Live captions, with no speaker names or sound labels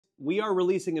we are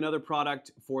releasing another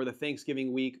product for the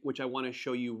Thanksgiving week, which I want to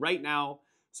show you right now.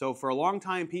 So for a long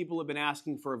time, people have been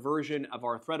asking for a version of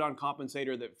our thread-on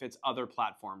compensator that fits other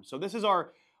platforms. So this is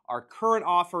our current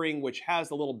offering, which has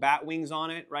the little bat wings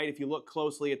on it, right? If you look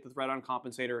closely at the thread-on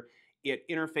compensator, it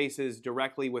interfaces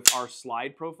directly with our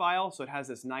slide profile. So it has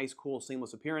this nice, cool,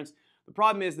 seamless appearance. The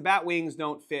problem is the bat wings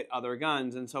don't fit other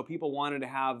guns, and so people wanted to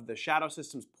have the Shadow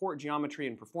Systems port geometry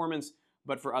and performance,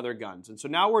 but for other guns. And so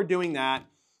now we're doing that,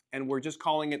 and we're just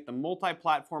calling it the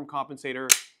multi-platform compensator.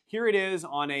 Here it is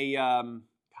on a, God, I don't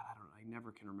know, I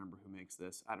never can remember who makes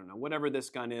this. I don't know, whatever this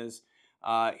gun is.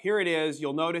 Here it is.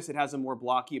 You'll notice it has a more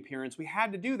blocky appearance. We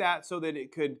had to do that so that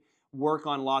it could work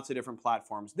on lots of different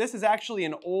platforms. This is actually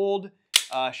an old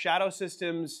Shadow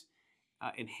Systems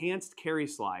enhanced carry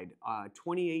slide,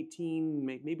 2018,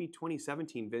 maybe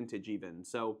 2017 vintage even.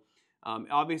 So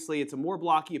obviously it's a more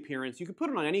blocky appearance. You could put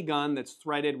it on any gun that's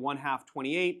threaded 1/2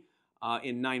 28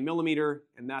 in 9mm,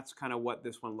 and that's kind of what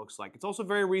this one looks like. It's also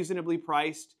very reasonably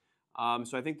priced.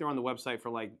 So I think they're on the website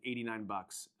for like 89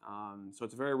 bucks. So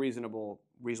it's a very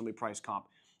reasonably priced comp.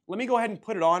 Let me go ahead and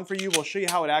put it on for you. We'll show you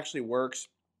how it actually works.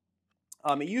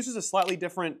 It uses a slightly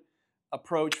different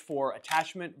approach for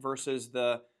attachment versus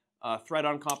the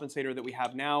thread-on compensator that we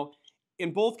have now.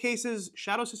 In both cases,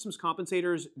 Shadow Systems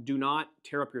compensators do not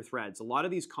tear up your threads. A lot of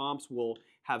these comps will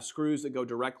have screws that go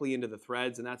directly into the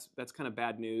threads, and that's kind of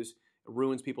bad news. It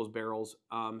ruins people's barrels.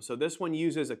 So this one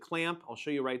uses a clamp. I'll show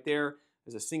you right there.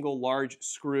 There's a single large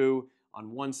screw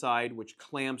on one side which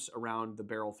clamps around the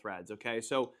barrel threads. Okay,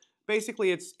 so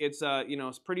basically it's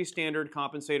pretty standard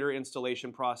compensator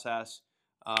installation process.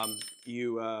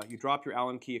 You drop your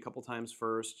Allen key a couple times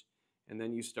first, and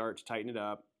then you start to tighten it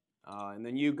up. And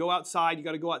then you go outside. You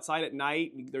got to go outside at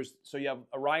night. So you have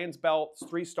Orion's belt,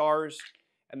 3 stars,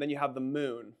 and then you have the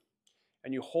moon.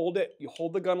 And you hold it. You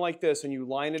hold the gun like this, and you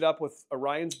line it up with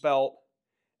Orion's belt,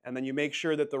 and then you make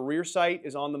sure that the rear sight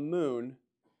is on the moon,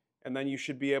 and then you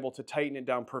should be able to tighten it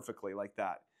down perfectly like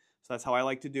that. So that's how I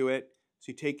like to do it.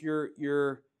 So you take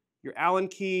your Allen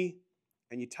key,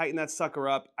 and you tighten that sucker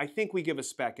up. I think we give a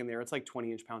spec in there. It's like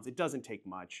 20 inch-pounds. It doesn't take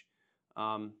much.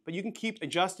 But you can keep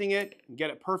adjusting it and get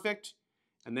it perfect,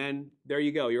 and then there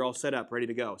you go. You're all set up, ready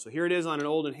to go. So here it is on an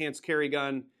old enhanced carry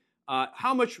gun.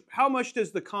 How much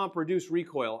does the comp reduce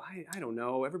recoil? I don't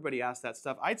know. Everybody asks that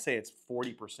stuff. I'd say it's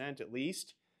 40% at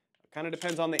least. It kind of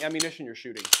depends on the ammunition you're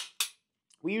shooting.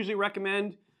 We usually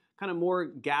recommend kind of more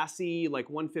gassy, like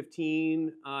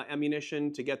 115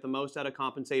 ammunition to get the most out of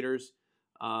compensators.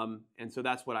 And so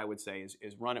that's what I would say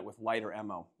is run it with lighter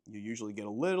ammo. You usually get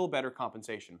a little better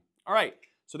compensation. All right,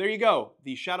 so there you go.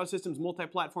 The Shadow Systems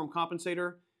multi-platform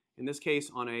compensator, in this case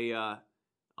on a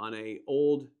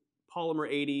old Polymer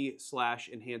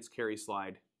 80/enhanced carry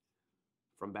slide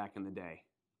from back in the day.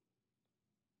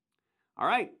 All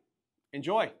right,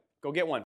 enjoy. Go get one.